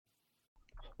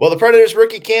Well, the Predators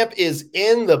rookie camp is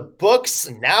in the books.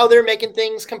 Now they're making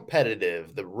things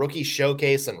competitive. The rookie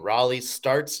showcase in Raleigh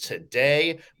starts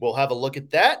today. We'll have a look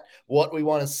at that, what we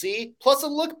want to see, plus a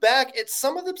look back at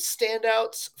some of the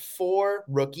standouts for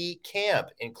rookie camp,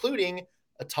 including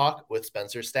a talk with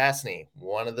Spencer Stastny,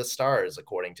 one of the stars,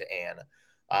 according to Ann.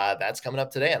 That's coming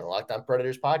up today on the Locked On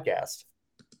Predators podcast.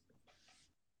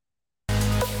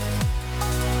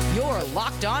 You're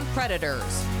Locked On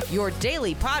Predators, your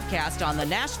daily podcast on the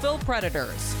Nashville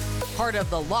Predators. Part of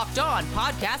the Locked On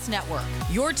Podcast Network,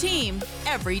 your team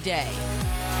every day.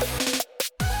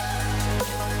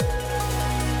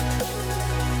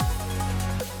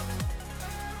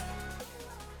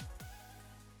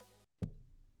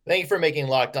 Thank you for making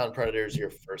Locked On Predators your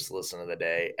first listen of the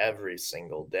day every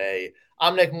single day.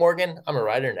 I'm Nick Morgan. I'm a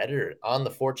writer and editor on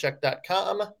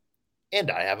theforecheck.com,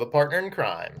 and I have a partner in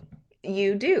crime.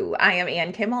 You do. I am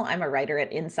Ann Kimmel. I'm a writer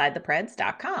at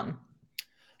InsideThePreds.com.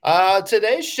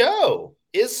 Today's show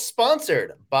is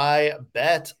sponsored by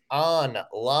Bet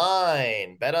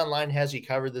Online. Bet Online has you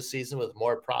covered this season with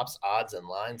more props, odds, and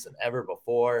lines than ever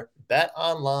before. Bet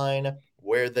Online,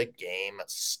 where the game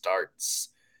starts.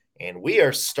 And we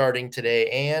are starting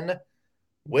today, Ann,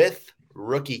 with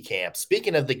rookie camp.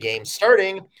 Speaking of the game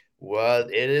starting, well,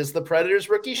 it is the Predators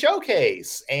Rookie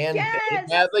Showcase, and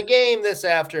They have a game this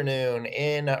afternoon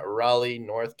in Raleigh,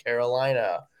 North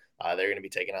Carolina. They're going to be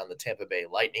taking on the Tampa Bay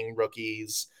Lightning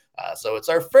rookies. So it's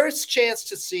our first chance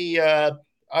to see, our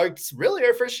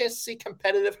first chance to see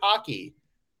competitive hockey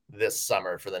this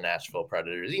summer for the Nashville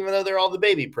Predators, even though they're all the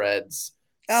baby Preds.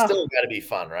 Still got to be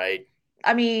fun, right?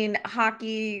 I mean,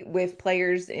 hockey with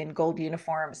players in gold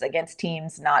uniforms against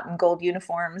teams not in gold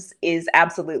uniforms is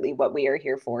absolutely what we are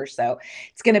here for. So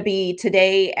it's going to be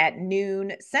today at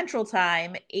noon Central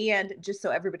Time. And just so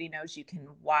everybody knows, you can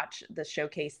watch the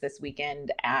showcase this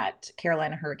weekend at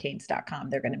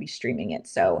CarolinaHurricanes.com. They're going to be streaming it.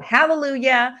 So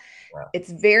hallelujah. Wow.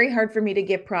 It's very hard for me to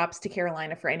give props to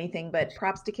Carolina for anything, but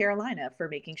props to Carolina for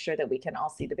making sure that we can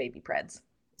all see the baby Preds.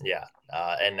 Yeah.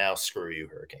 And now screw you,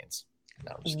 Hurricanes.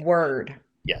 No, word.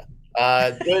 Yeah.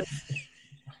 Good.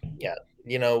 Yeah.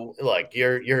 You know, like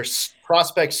your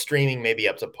prospect streaming may be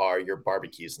up to par. Your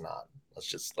barbecue's not.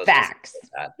 Let's facts.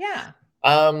 Just that. Yeah.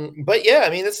 But yeah, I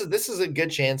mean, this is a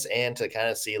good chance and to kind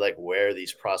of see like where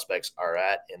these prospects are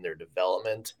at in their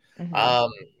development. Mm-hmm.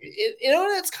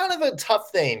 It's kind of a tough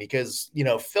thing because,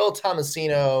 Phil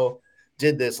Tomasino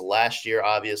did this last year,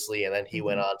 obviously, and then he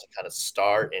went on to kind of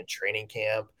start in training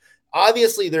camp.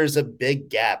 Obviously, there's a big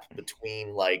gap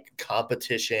between like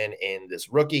competition in this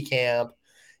rookie camp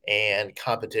and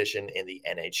competition in the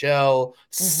NHL. Mm-hmm.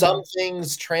 Some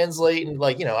things translate and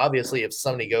obviously if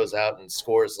somebody goes out and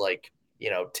scores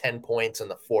 10 points in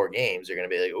the 4 games, you're going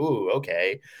to be like, ooh,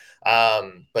 okay.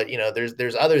 But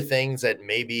there's other things that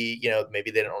maybe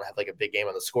they don't have like a big game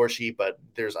on the score sheet, but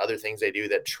there's other things they do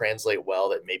that translate well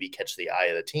that maybe catch the eye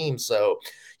of the team. So,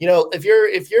 if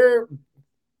you're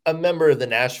a member of the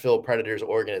Nashville Predators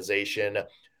organization,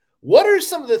 what are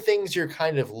some of the things you're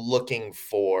kind of looking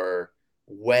for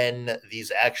when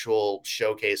these actual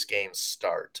showcase games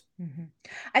start? Mm-hmm.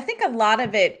 I think a lot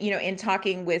of it, in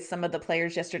talking with some of the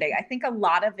players yesterday, I think a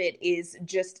lot of it is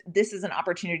just, this is an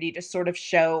opportunity to sort of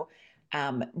show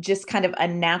just kind of a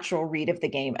natural read of the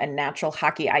game, a natural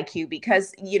hockey IQ,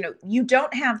 because, you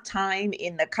don't have time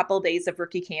in the couple days of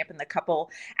rookie camp and the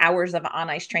couple hours of on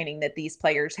ice training that these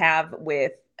players have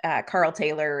with Carl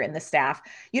Taylor and the staff.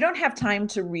 You don't have time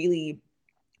to really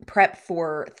prep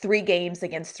for 3 games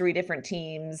against 3 different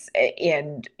teams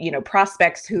and,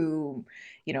 prospects who,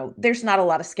 there's not a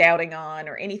lot of scouting on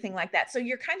or anything like that. So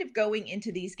you're kind of going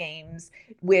into these games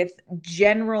with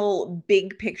general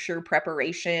big picture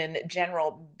preparation,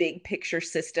 general big picture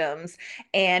systems,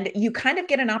 and you kind of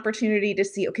get an opportunity to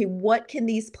see, okay, what can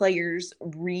these players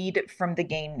read from the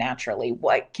game naturally?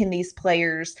 What can these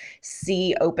players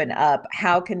see open up?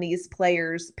 How can these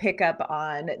players pick up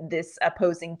on this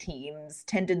opposing team's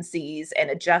tendencies and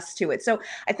adjust to it? So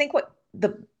I think what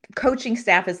the coaching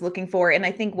staff is looking for, and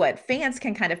I think what fans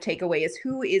can kind of take away, is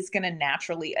who is going to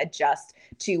naturally adjust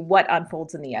to what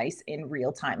unfolds in the ice in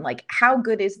real time. Like, how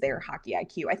good is their hockey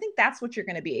IQ? I think that's what you're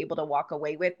going to be able to walk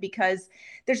away with, because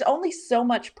there's only so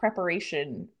much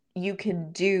preparation you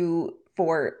can do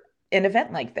for an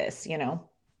event like this,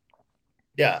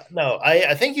 Yeah, no,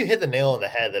 I think you hit the nail on the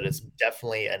head that it's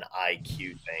definitely an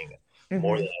IQ thing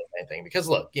more than anything. Because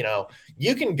look,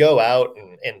 you can go out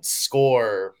and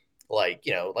score, like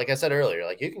I said earlier,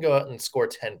 like you can go out and score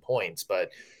 10 points, but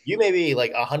you may be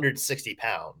like 160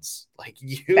 pounds. Like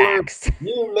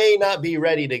you may not be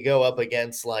ready to go up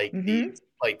against like these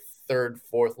like third,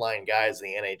 fourth line guys in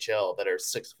the NHL that are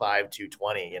 6'5",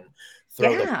 220 and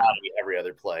throw the body every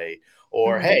other play.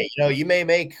 Or, hey, you may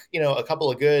make, a couple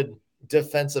of good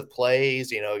defensive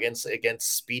plays,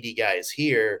 against speedy guys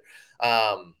here.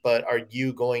 But are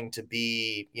you going to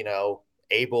be,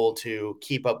 able to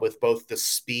keep up with both the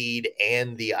speed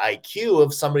and the IQ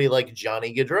of somebody like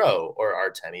Johnny Gaudreau or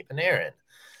Artemi Panarin?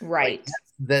 Right.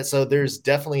 So there's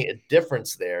definitely a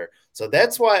difference there. So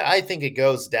that's why I think it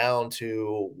goes down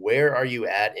to where are you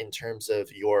at in terms of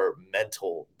your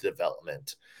mental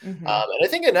development. And I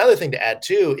think another thing to add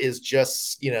too is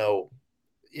just,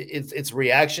 it's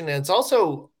reaction. And it's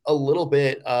also a little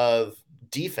bit of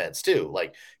defense too.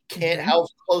 Like, how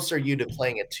close are you to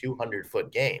playing a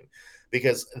 200-foot game?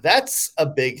 Because that's a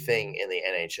big thing in the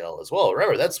NHL as well.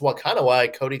 Remember, that's why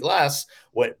Cody Glass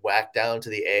went whack down to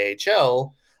the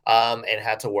AHL and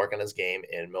had to work on his game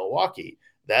in Milwaukee.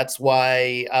 That's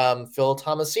why Phil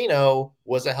Tomasino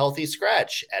was a healthy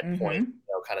scratch at point,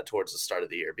 kind of towards the start of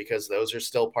the year, because those are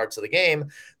still parts of the game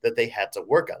that they had to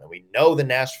work on. And we know the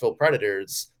Nashville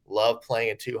Predators love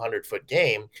playing a 200-foot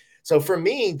game. So for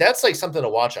me, that's like something to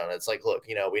watch on. It's like, look,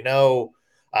 we know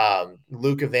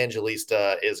Luke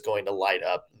Evangelista is going to light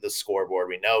up the scoreboard.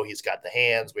 We know he's got the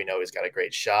hands. We know he's got a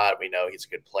great shot. We know he's a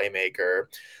good playmaker.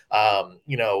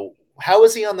 How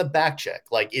is he on the back check?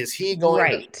 Like, is he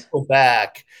going to go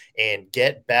back and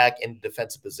get back in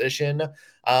defensive position?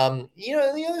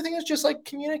 The other thing is just like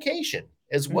communication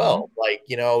as well. Like,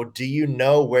 do you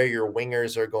know where your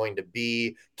wingers are going to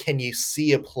be? Can you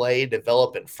see a play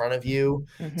develop in front of you?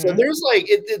 So there's like,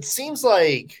 it seems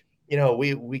like,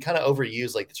 we kind of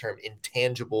overuse like the term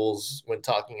intangibles when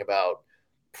talking about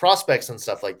prospects and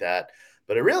stuff like that.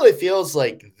 But it really feels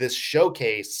like this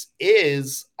showcase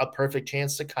is a perfect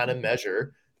chance to kind of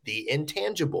measure the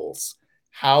intangibles.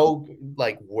 How,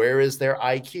 like, where is their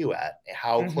IQ at?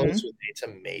 How close are they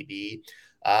to maybe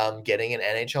getting an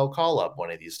NHL call up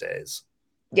one of these days?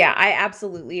 Yeah, I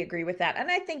absolutely agree with that. And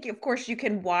I think, of course, you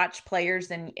can watch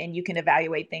players and you can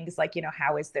evaluate things like,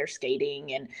 how is their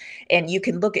skating and you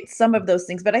can look at some of those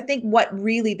things. But I think what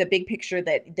really the big picture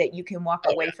that you can walk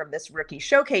away from this rookie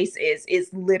showcase is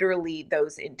literally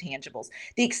those intangibles.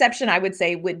 The exception, I would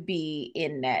say, would be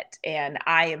in net. And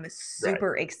I am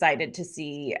super excited to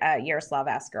see Yaroslav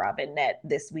Askarov in net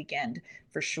this weekend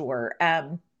for sure.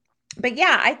 But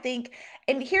yeah, I think,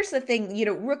 and here's the thing,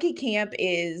 rookie camp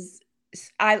is,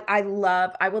 I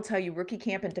will tell you, rookie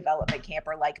camp and development camp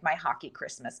are like my hockey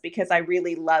Christmas, because I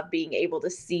really love being able to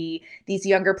see these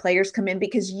younger players come in,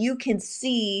 because you can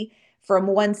see from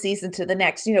one season to the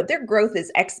next, their growth is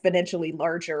exponentially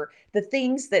larger. The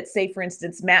things that, say, for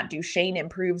instance, Matt Duchene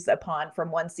improves upon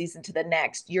from one season to the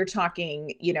next, you're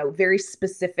talking, very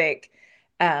specific,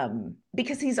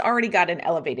 because he's already got an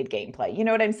elevated gameplay. You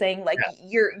know what I'm saying? Like,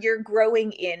 you're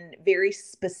growing in very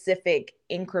specific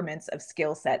increments of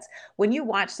skill sets. When you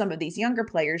watch some of these younger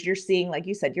players, you're seeing, like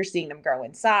you said, you're seeing them grow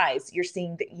in size. You're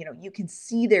seeing that, you can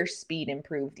see their speed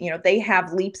improve. They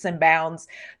have leaps and bounds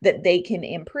that they can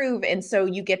improve. And so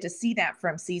you get to see that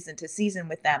from season to season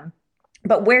with them.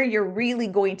 But where you're really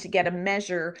going to get a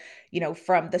measure,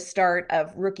 from the start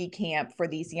of rookie camp for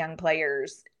these young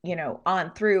players,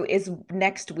 on through, is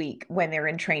next week when they're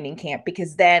in training camp.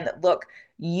 Because then, look,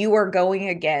 you are going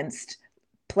against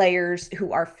players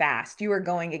who are fast. You are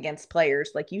going against players,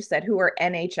 like you said, who are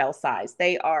NHL size.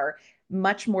 They are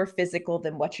much more physical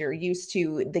than what you're used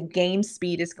to. The game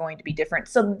speed is going to be different.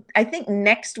 So I think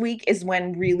next week is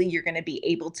when really you're going to be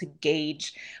able to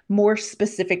gauge more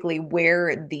specifically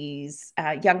where these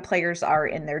young players are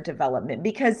in their development,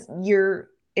 because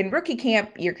in rookie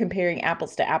camp, you're comparing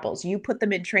apples to apples. You put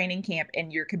them in training camp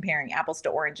and you're comparing apples to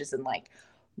oranges, and like,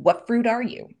 what fruit are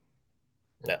you?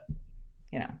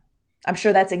 Yeah. I'm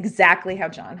sure that's exactly how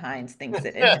John Hynes thinks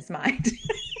it in his mind.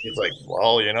 He's like,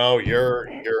 well, you're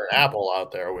an apple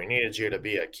out there. We needed you to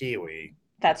be a kiwi.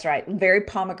 That's right. Very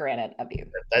pomegranate of you.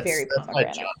 That's my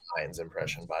John Hynes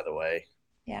impression, by the way.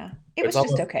 Yeah. It was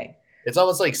just okay. It's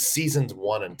almost like seasons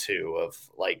 1 and 2 of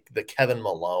like the Kevin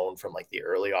Malone from like the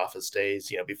early Office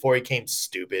days, before he came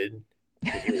stupid.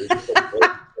 He was really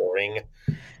boring.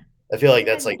 I feel like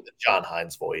that's like the John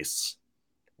Hynes voice.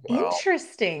 Wow.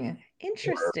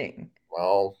 Interesting.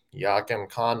 Well, Joachim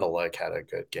Kondelik had a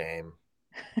good game.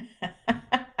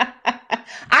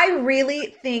 I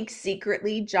really think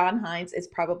secretly John Hynes is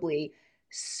probably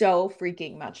so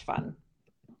freaking much fun.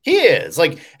 He is.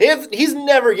 Like, he's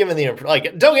never given the impression,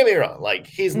 like, don't get me wrong, like,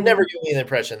 he's never given me the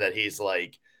impression that he's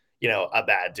like, a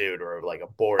bad dude or like a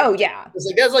Oh boring dude. yeah. It's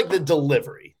like that's like the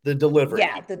delivery.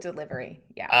 Yeah, the delivery.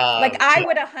 Yeah. Like I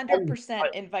would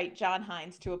 100% invite John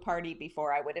Hines to a party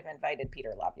before I would have invited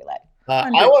Peter Laviolette.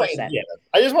 100%.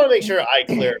 I just want to make sure I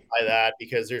clarify that,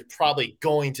 because there's probably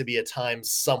going to be a time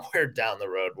somewhere down the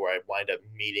road where I wind up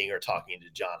meeting or talking to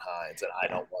John Hines, and I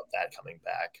don't want that coming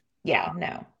back. Yeah,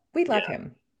 no, we love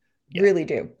him. Really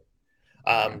do.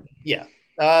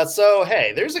 So,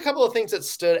 hey, there's a couple of things that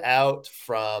stood out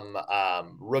from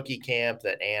rookie camp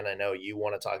that, Ann, I know you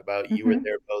want to talk about. You were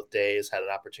there both days, had an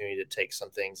opportunity to take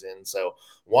some things in. So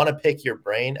want to pick your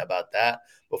brain about that.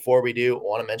 Before we do, I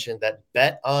want to mention that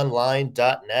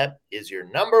betonline.net is your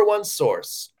number one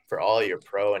source for all your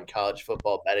pro and college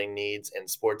football betting needs and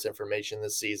sports information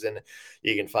this season.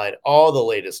 You can find all the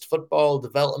latest football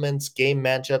developments, game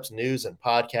matchups, news, and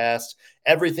podcasts,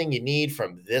 everything you need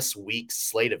from this week's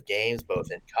slate of games, both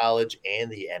in college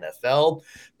and the NFL.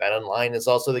 BetOnline is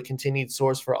also the continued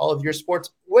source for all of your sports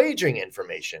wagering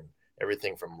information.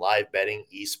 Everything from live betting,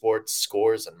 esports,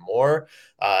 scores, and more.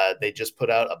 They just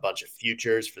put out a bunch of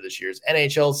futures for this year's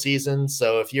NHL season.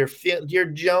 So if you're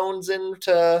jonesing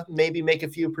to maybe make a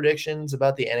few predictions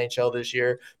about the NHL this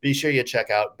year, be sure you check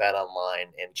out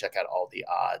BetOnline and check out all the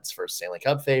odds for Stanley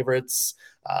Cup favorites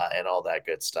and all that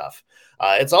good stuff.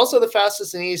 It's also the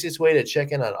fastest and easiest way to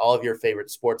check in on all of your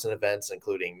favorite sports and events,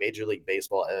 including Major League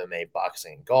Baseball, MMA,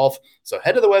 boxing, and golf. So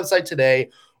head to the website today,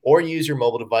 or use your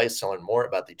mobile device to learn more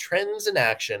about the trends in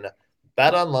action.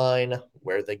 Bet online,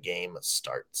 where the game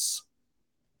starts.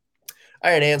 All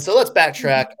right, Ann, so let's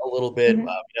backtrack a little bit.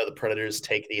 The Predators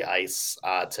take the ice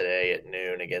today at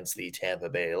noon against the Tampa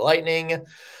Bay Lightning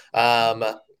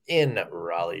in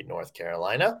Raleigh, North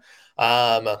Carolina.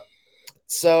 You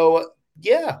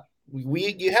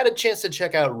had a chance to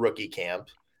check out rookie camp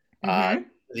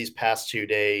these past 2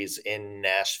 days in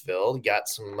Nashville. Got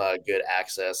some good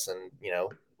access, and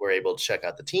we're able to check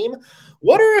out the team.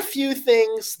 What are a few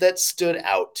things that stood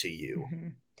out to you?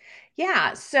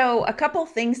 Yeah, so a couple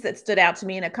things that stood out to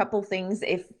me, and a couple things,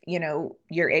 if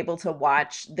you're able to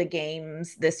watch the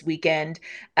games this weekend,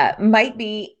 might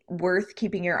be worth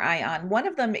keeping your eye on. One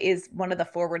of them is one of the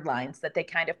forward lines that they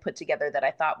kind of put together that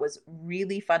I thought was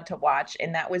really fun to watch,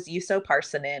 and that was Juuso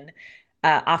Parssinen,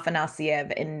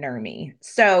 Afanasiev, and Nurmi.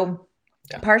 So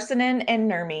Parssinen and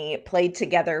Nurmi played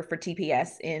together for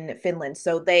TPS in Finland.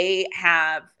 So they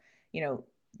have,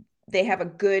 a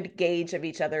good gauge of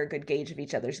each other, a good gauge of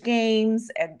each other's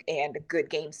games, and a good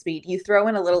game speed. You throw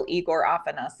in a little Igor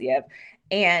Afanasiev,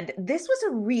 and this was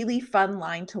a really fun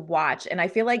line to watch. And I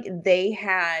feel like they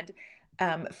had,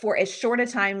 for as short a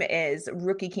time as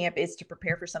rookie camp is to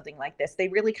prepare for something like this, they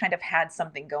really kind of had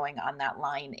something going on that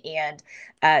line. And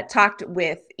talked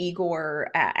with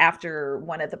Igor after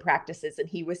one of the practices, and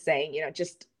he was saying,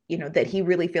 that he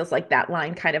really feels like that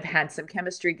line kind of had some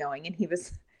chemistry going. And he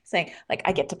was saying, like,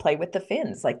 I get to play with the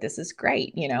Finns. Like, this is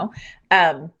great,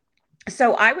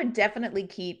 So I would definitely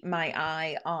keep my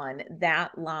eye on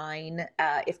that line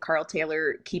if Carl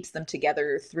Taylor keeps them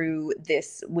together through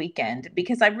this weekend,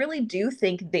 because I really do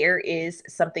think there is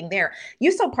something there.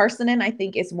 Juuso Parssinen, I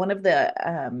think, is one of the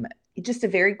just a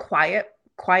very quiet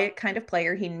kind of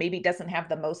player. He maybe doesn't have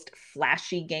the most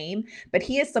flashy game, but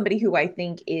he is somebody who I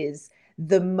think is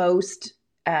the most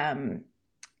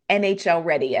NHL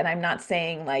ready. And I'm not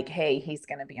saying like, hey, he's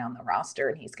going to be on the roster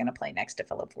and he's going to play next to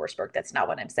Philip Forsberg. That's not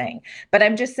what I'm saying. But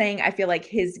I'm just saying, I feel like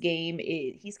his game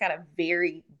he's got a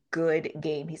very good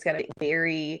game. He's got a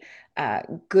very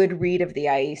good read of the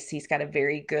ice. He's got a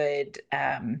very good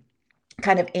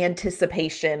kind of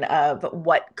anticipation of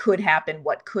what could happen,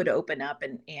 what could open up,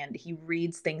 and he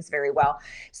reads things very well.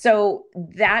 So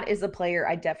that is a player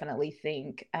I definitely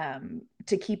think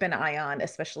to keep an eye on,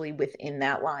 especially within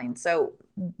that line. So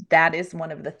that is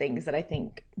one of the things that I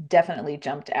think definitely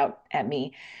jumped out at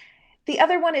me. The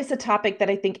other one is a topic that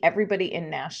I think everybody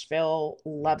in Nashville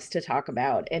loves to talk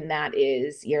about, and that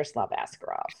is Yaroslav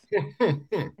Askarov.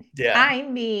 I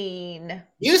mean,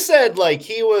 you said like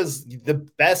he was the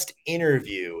best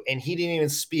interview, and he didn't even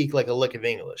speak like a lick of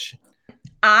English.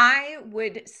 I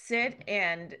would sit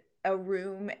in a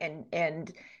room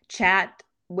and chat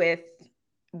with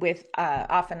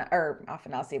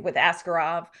Afanasiev, with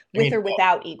Askarov, with or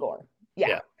without Igor.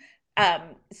 Yeah.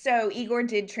 So Igor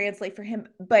did translate for him,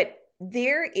 but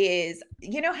there is,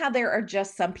 how there are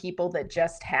just some people that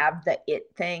just have the it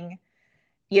thing,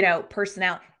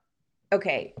 personality.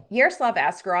 Okay. Yaroslav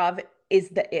Askarov is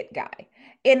the it guy.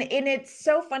 And it's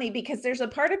so funny because there's a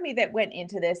part of me that went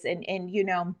into this and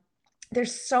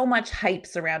there's so much hype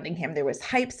surrounding him. There was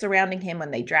hype surrounding him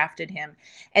when they drafted him.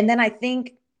 And then I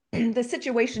think the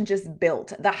situation just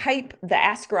built. The hype, the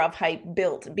Askarov hype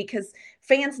built because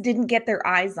fans didn't get their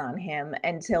eyes on him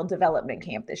until development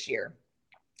camp this year.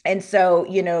 And so,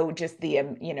 just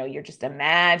you're just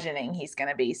imagining he's going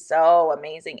to be so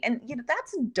amazing. And,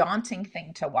 that's a daunting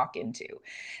thing to walk into.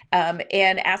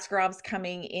 And Askarov's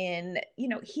coming in,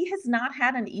 he has not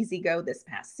had an easy go this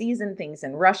past season. Things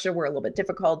in Russia were a little bit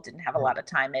difficult, didn't have a lot of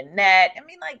time in net. I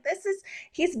mean,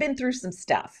 he's been through some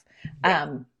stuff.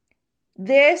 Yeah.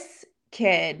 This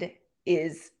kid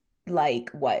is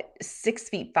like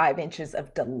 6'5"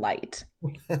 of delight.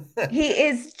 He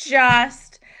is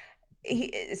just he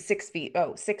is 6 feet.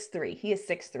 Oh, 6'3". He is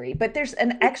 6'3", but there's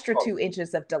an extra 2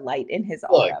 inches of delight in his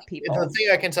aura. People, the thing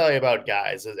I can tell you about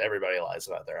guys is everybody lies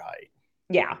about their height.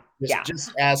 Yeah,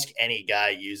 just ask any guy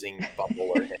using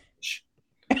Bumble or Hinge.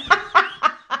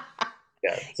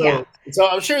 So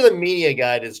I'm sure the media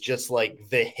guide is just like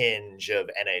the Hinge of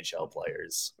NHL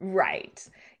players, right?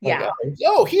 Yeah.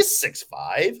 Like, he's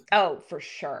 6'5". Oh, for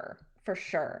sure.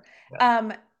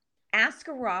 Yeah.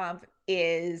 Askarov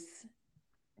is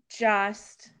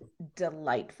just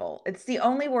delightful. It's the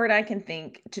only word I can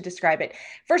think to describe it.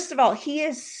 First of all, he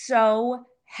is so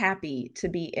happy to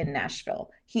be in Nashville.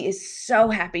 He is so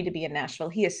happy to be in Nashville.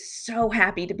 He is so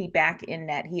happy to be back in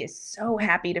net. He is so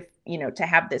happy to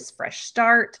have this fresh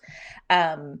start.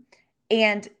 And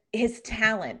his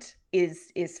talent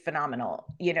is phenomenal.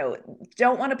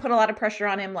 Don't want to put a lot of pressure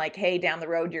on him, like, hey, down the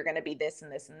road, you're going to be this and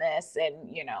this and this,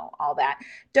 and all that.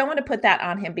 Don't want to put that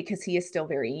on him because he is still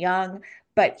very young,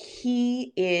 but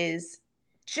he is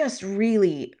just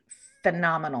really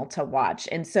phenomenal to watch.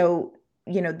 And so,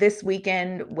 this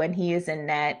weekend when he is in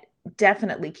net,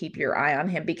 definitely keep your eye on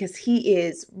him because he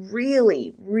is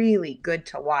really, really good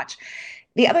to watch.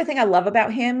 The other thing I love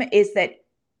about him is that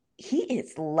he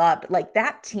is loved. Like,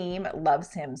 that team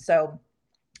loves him. So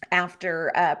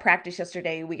after practice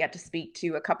yesterday, we got to speak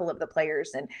to a couple of the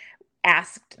players and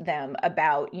asked them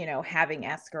about, having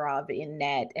Askarov in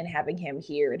net and having him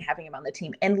here and having him on the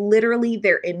team. And literally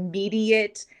their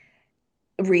immediate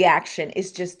reaction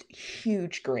is just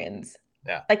huge grins.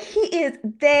 Yeah. Like,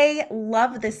 they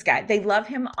love this guy. They love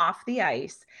him off the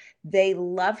ice. They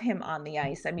love him on the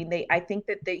ice. I mean, I think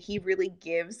that he really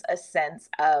gives a sense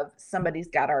of somebody's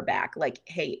got our back. Like,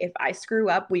 hey, if I screw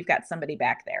up, we've got somebody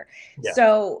back there. Yeah.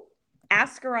 So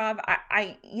Askarov,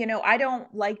 I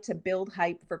don't like to build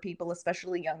hype for people,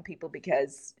 especially young people,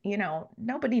 because,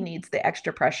 nobody needs the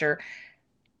extra pressure.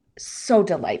 So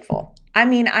delightful. I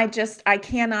mean, I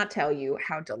cannot tell you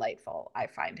how delightful I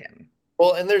find him.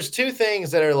 Well, and there's two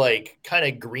things that are like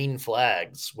kind of green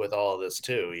flags with all of this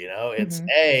too. It's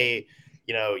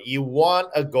you want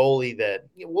a goalie that,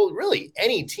 well, really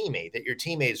any teammate that your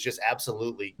teammates just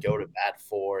absolutely go to bat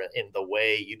for in the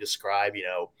way you describe,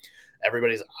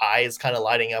 everybody's eyes kind of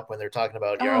lighting up when they're talking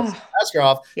about Yaroslav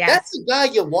Askarov. Yes. That's the guy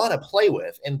you want to play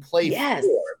with and play for.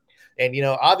 And,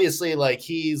 obviously, like,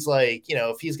 he's like,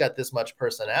 if he's got this much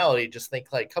personality, just think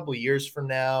like a couple of years from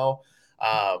now,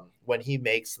 when he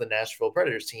makes the Nashville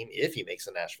Predators team, if he makes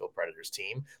the Nashville Predators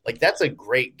team, like, that's a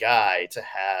great guy to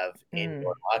have in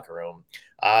your locker room.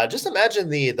 Just imagine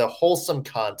the wholesome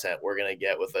content we're going to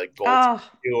get with a goal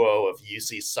duo of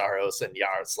Juuse Saros and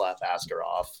Yaroslav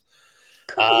Askarov.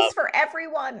 Cookies for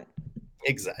everyone.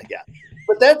 Exactly. Yeah.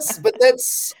 But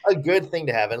that's a good thing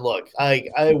to have. And look,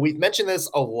 we've mentioned this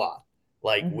a lot.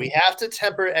 Like, we have to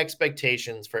temper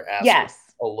expectations for Askarov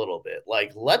a little bit.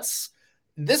 Like,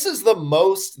 this is the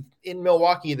most in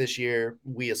Milwaukee this year.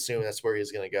 We assume that's where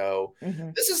he's going to go.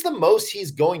 This is the most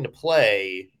he's going to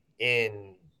play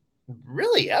in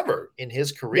really ever in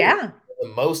his career. Yeah. The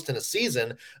most in a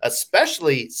season,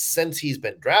 especially since he's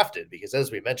been drafted, because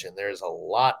as we mentioned, there's a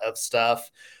lot of stuff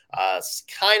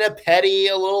kind of petty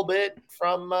a little bit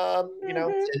from,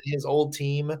 his old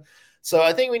team. So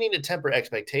I think we need to temper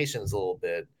expectations a little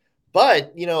bit,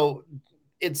 but,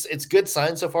 it's good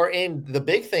signs so far. And the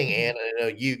big thing, and I know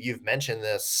you've mentioned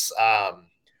this, on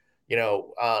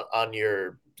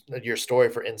your story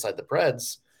for Inside the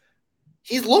Preds,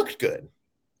 he's looked good.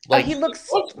 Like, he looks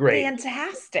great.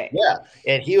 Fantastic. Yeah.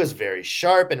 And he was very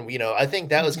sharp. And, I think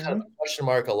that was kind of a question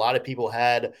mark a lot of people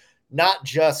had, not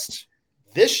just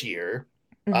this year,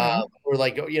 or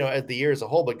like, at the year as a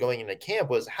whole, but going into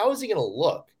camp, was how is he going to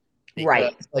look? Because,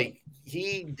 right. Like,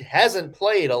 he hasn't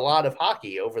played a lot of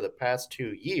hockey over the past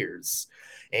 2 years.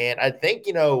 And I think,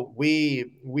 we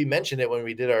mentioned it when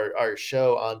we did our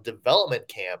show on development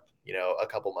camp, a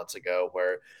couple months ago,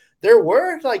 where there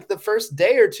were like the first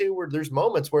day or two where there's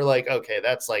moments where like, okay,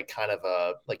 that's like kind of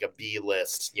a B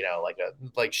list,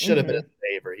 like should have been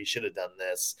a favor. He should have done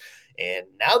this. And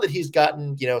now that he's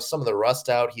gotten, some of the rust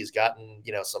out, he's gotten,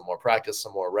 some more practice,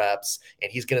 some more reps,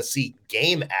 and he's going to see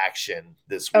game action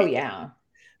this week. Oh, yeah.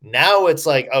 Now it's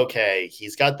like, okay,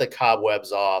 he's got the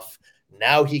cobwebs off.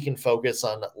 Now he can focus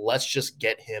on, let's just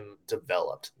get him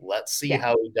developed. Let's see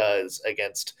how he does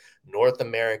against North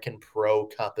American pro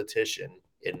competition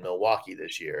in Milwaukee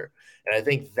this year. And I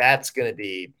think that's going to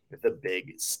be the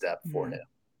big step for him.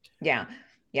 Yeah.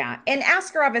 Yeah. And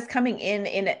Askarov is coming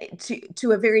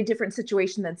to a very different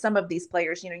situation than some of these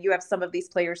players. You have some of these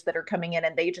players that are coming in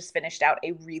and they just finished out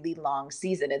a really long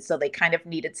season. And so they kind of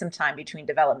needed some time between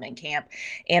development camp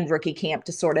and rookie camp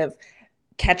to sort of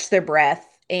catch their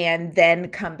breath and then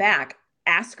come back.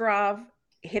 Askarov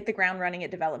hit the ground running at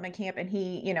development camp, and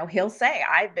he'll say,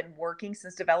 I've been working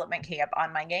since development camp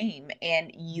on my game,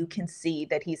 and you can see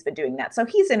that he's been doing that. So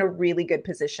he's in a really good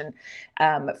position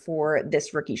for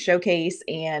this rookie showcase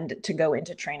and to go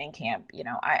into training camp.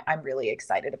 I'm really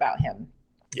excited about him.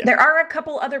 Yeah. There are a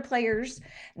couple other players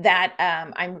that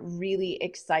I'm really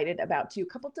excited about too. A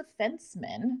couple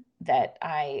defensemen that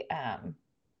I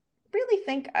really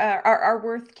think are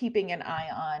worth keeping an eye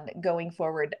on going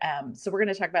forward. So we're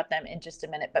going to talk about them in just a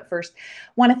minute. But first,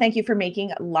 want to thank you for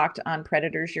making Locked On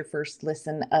Predators your first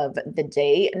listen of the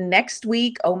day. Next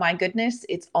week, oh my goodness,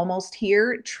 it's almost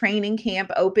here. Training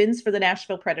camp opens for the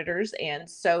Nashville Predators. And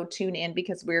so tune in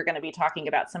because we're going to be talking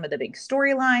about some of the big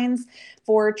storylines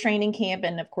for training camp.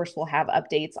 And of course, we'll have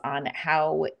updates on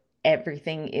how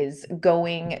everything is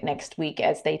going next week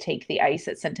as they take the ice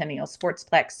at Centennial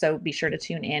Sportsplex. So be sure to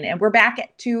tune in. And we're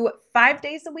back to 5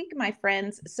 days a week, my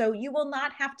friends. So you will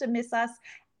not have to miss us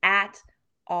at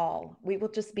all. We will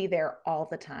just be there all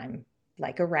the time,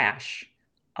 like a rash,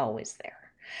 always there.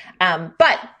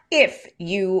 But if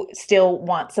you still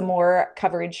want some more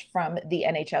coverage from the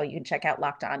NHL, you can check out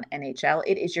Locked On NHL.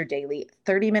 It is your daily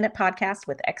 30-minute podcast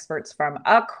with experts from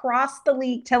across the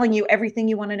league telling you everything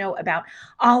you want to know about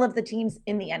all of the teams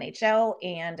in the NHL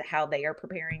and how they are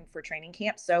preparing for training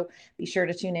camp. So be sure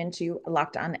to tune in to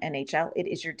Locked On NHL. It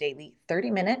is your daily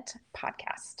 30-minute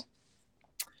podcast.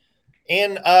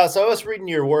 And so I was reading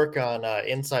your work on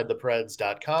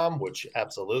InsideThePreds.com, which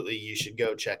absolutely you should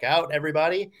go check out,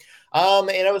 everybody.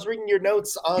 And I was reading your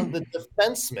notes on the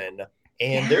defenseman,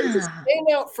 and there's a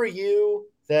standout for you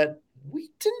that we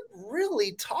didn't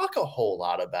really talk a whole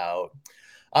lot about.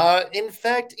 In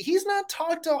fact, he's not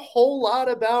talked a whole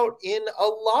lot about in a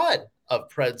lot of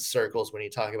Preds circles when you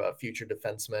talk about future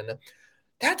defensemen.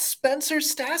 That's Spencer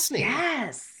Stastny.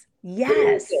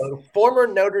 Yes. Former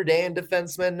Notre Dame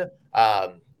defenseman,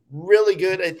 really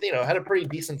good. Had a pretty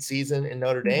decent season in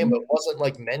Notre Dame, but wasn't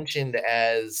like mentioned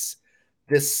as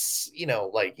this,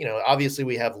 obviously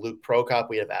we have Luke Prokop,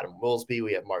 we have Adam Wilsby,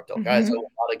 we have Mark Del Gaizo, a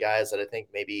lot of guys that I think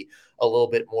maybe a little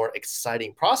bit more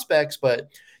exciting prospects, but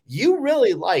you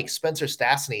really like Spencer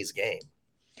Stastny's game.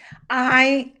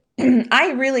 I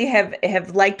really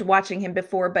have liked watching him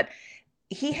before, but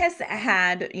he has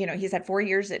had, he's had 4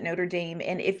 years at Notre Dame.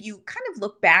 And if you kind of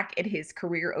look back at his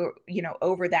career,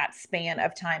 over that span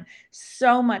of time,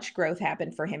 so much growth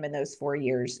happened for him in those 4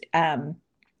 years.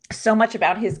 So much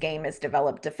about his game is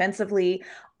developed defensively,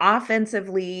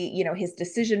 offensively, his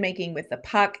decision-making with the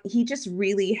puck. He just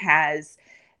really has,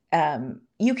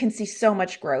 you can see so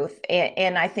much growth.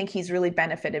 And I think he's really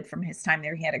benefited from his time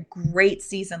there. He had a great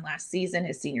season last season,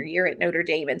 his senior year at Notre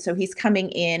Dame. And so he's coming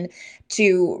in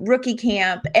to rookie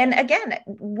camp. And again,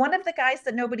 one of the guys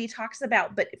that nobody talks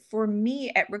about, but for me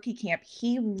at rookie camp,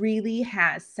 he really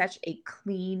has such a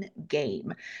clean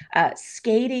game.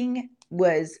 Skating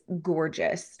was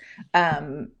gorgeous.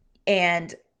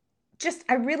 And just,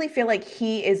 I really feel like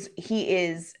he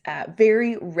is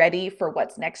very ready for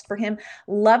what's next for him.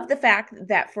 Love the fact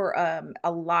that for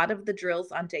a lot of the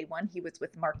drills on day one, he was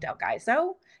with Mark Del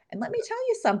Gaizo. And let me tell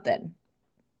you something,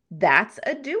 that's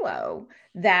a duo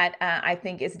that I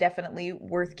think is definitely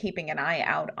worth keeping an eye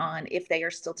out on if they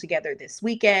are still together this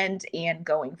weekend and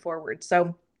going forward.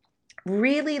 So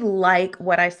really like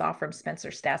what I saw from Spencer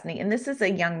Stastny. And this is a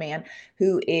young man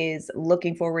who is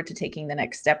looking forward to taking the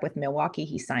next step with Milwaukee.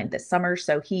 He signed this summer.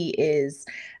 So he is,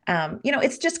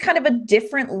 it's just kind of a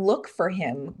different look for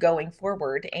him going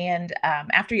forward. And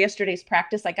after yesterday's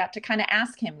practice, I got to kind of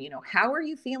ask him, how are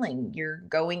you feeling? You're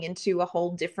going into a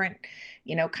whole different,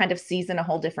 kind of season, a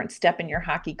whole different step in your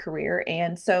hockey career.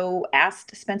 And so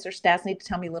asked Spencer Stastny to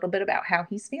tell me a little bit about how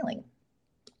he's feeling.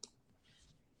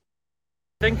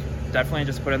 I think definitely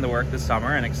just put in the work this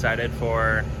summer and excited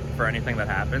for anything that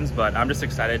happens, but I'm just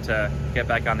excited to get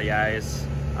back on the ice,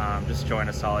 just join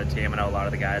a solid team. I know a lot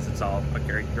of the guys, it's all a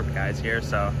great group of guys here.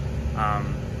 So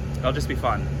it'll just be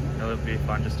fun. It'll be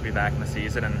fun just to be back in the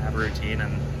season and have a routine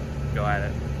and go at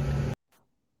it.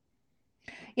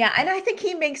 Yeah, and I think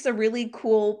he makes a really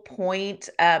cool point,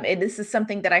 and this is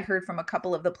something that I heard from a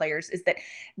couple of the players, is that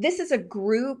this is a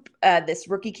group, this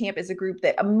rookie camp is a group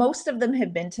that most of them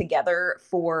have been together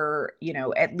for,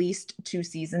 at least 2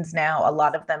 seasons now. A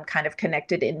lot of them kind of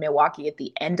connected in Milwaukee at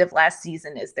the end of last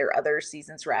season as their other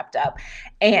seasons wrapped up.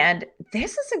 And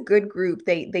this is a good group.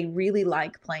 They really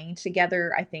like playing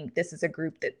together. I think this is a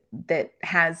group that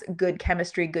has good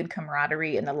chemistry, good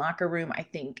camaraderie in the locker room.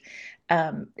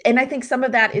 And I think some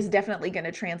of that is definitely going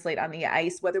to translate on the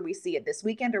ice, whether we see it this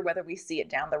weekend or whether we see it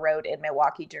down the road in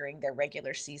Milwaukee during their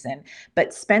regular season.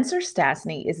 But Spencer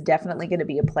Stastny is definitely going to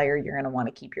be a player you're going to want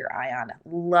to keep your eye on.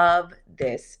 Love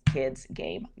this kid's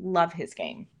game. Love his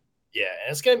game. Yeah,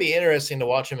 and it's going to be interesting to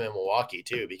watch him in Milwaukee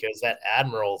too, because that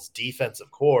Admirals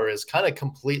defensive core is kind of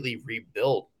completely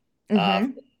rebuilt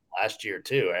last year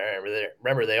too. I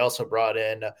remember they also brought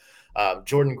in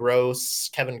Jordan Gross,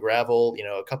 Kevin Gravel,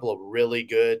 a couple of really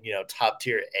good, top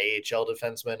tier AHL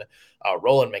defensemen.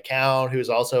 Roland McCown, who's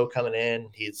also coming in.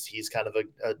 He's kind of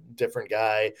a different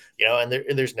guy, and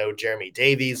there's no Jeremy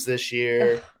Davies this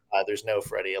year. There's no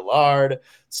Freddie Allard.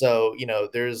 So,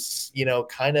 there's,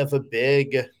 kind of a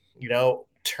big,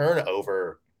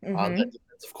 turnover on the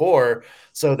defensive core.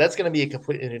 So that's going to be a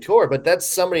completely new tour. But that's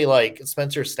somebody like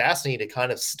Spencer Stastny to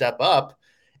kind of step up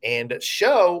and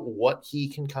show what he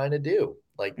can kind of do.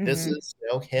 Like this is,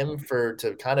 him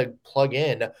to kind of plug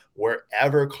in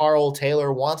wherever Carl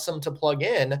Taylor wants him to plug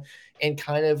in and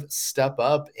kind of step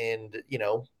up and,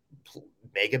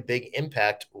 make a big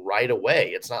impact right away.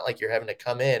 It's not like you're having to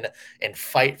come in and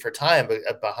fight for time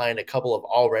behind a couple of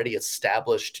already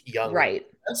established young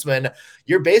defensemen.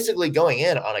 You're basically going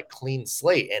in on a clean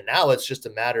slate. And now it's just a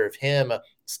matter of him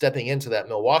stepping into that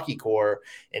Milwaukee core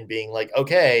and being like,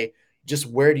 okay, just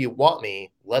where do you want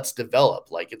me? Let's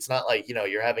develop. Like, it's not like,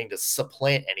 you're having to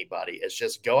supplant anybody. It's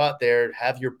just go out there,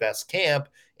 have your best camp,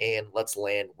 and let's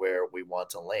land where we want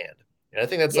to land. And I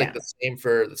think that's that's going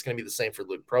to be the same for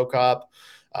Luke Prokop.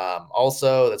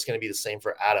 Also, that's going to be the same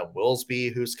for Adam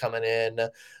Wilsby, who's coming in.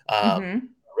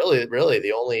 Really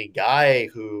the only guy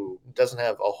who doesn't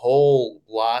have a whole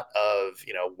lot of,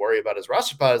 worry about his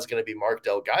roster spot is going to be Mark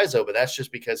Del Gaizo, but that's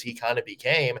just because he kind of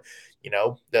became,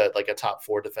 a top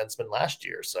 4 defenseman last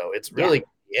year. So it's really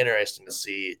interesting to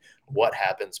see what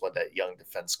happens with that young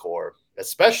defense core,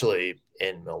 especially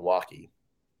in Milwaukee.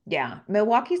 Yeah,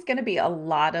 Milwaukee's going to be a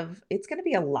lot of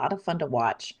fun to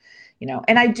watch,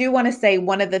 and I do want to say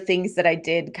one of the things that I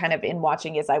did kind of in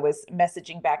watching is I was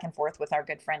messaging back and forth with our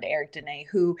good friend Eric Dene,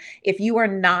 who, if you are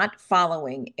not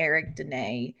following Eric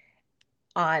Dene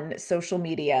on social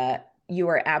media, you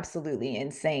are absolutely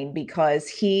insane, because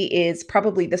he is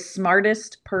probably the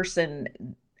smartest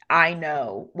person I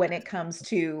know when it comes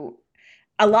to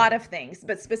a lot of things,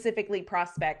 but specifically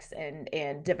prospects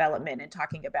and development and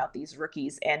talking about these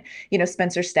rookies. And,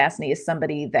 Spencer Stastny is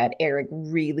somebody that Eric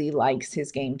really likes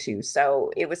his game too.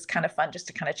 So it was kind of fun just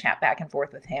to kind of chat back and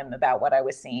forth with him about what I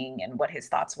was seeing and what his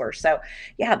thoughts were. So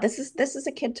yeah, this is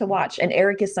a kid to watch, and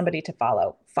Eric is somebody to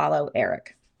follow. Follow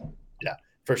Eric. Yeah,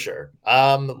 for sure.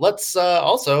 Let's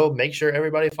also make sure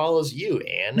everybody follows you,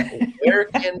 Ann. Where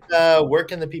can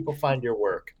the people find your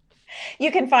work?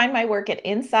 You can find my work at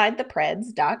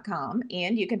InsideThePreds.com,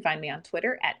 and you can find me on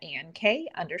Twitter at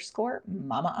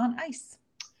AnnK_MamaOnIce.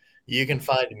 You can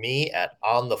find me at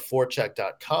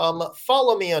ontheforecheck.com.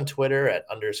 Follow me on Twitter at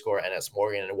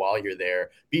 _NSMorgan. And while you're there,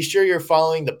 be sure you're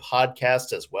following the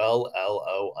podcast as well,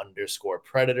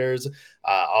 LO_Predators.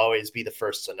 Always be the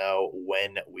first to know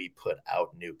when we put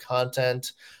out new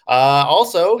content.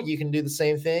 Also, you can do the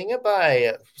same thing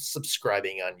by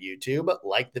subscribing on YouTube.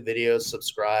 Like the video,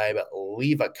 subscribe,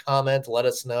 leave a comment. Let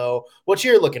us know what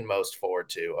you're looking most forward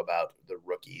to about the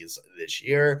rookies this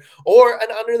year, or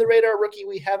an under-the-radar rookie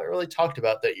we haven't really talked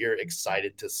about that you're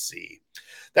excited to see.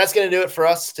 That's going to do it for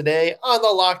us today on the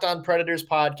Locked On Predators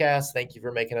podcast. Thank you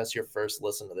for making us your first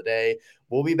listen of the day.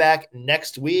 We'll be back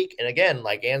next week. And again,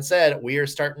 like Ann said, we are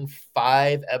starting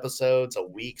 5 episodes a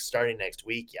week starting next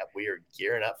week. Yeah, we are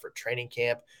gearing up for training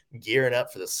camp, gearing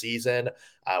up for the season.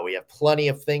 We have plenty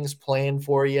of things planned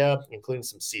for you, including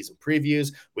some season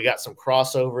previews. We got some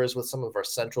crossovers with some of our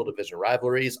Central Division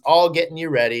rivalries, all getting you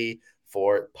ready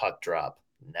for Puck Drop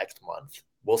next month.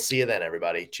 We'll see you then,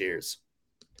 everybody. Cheers.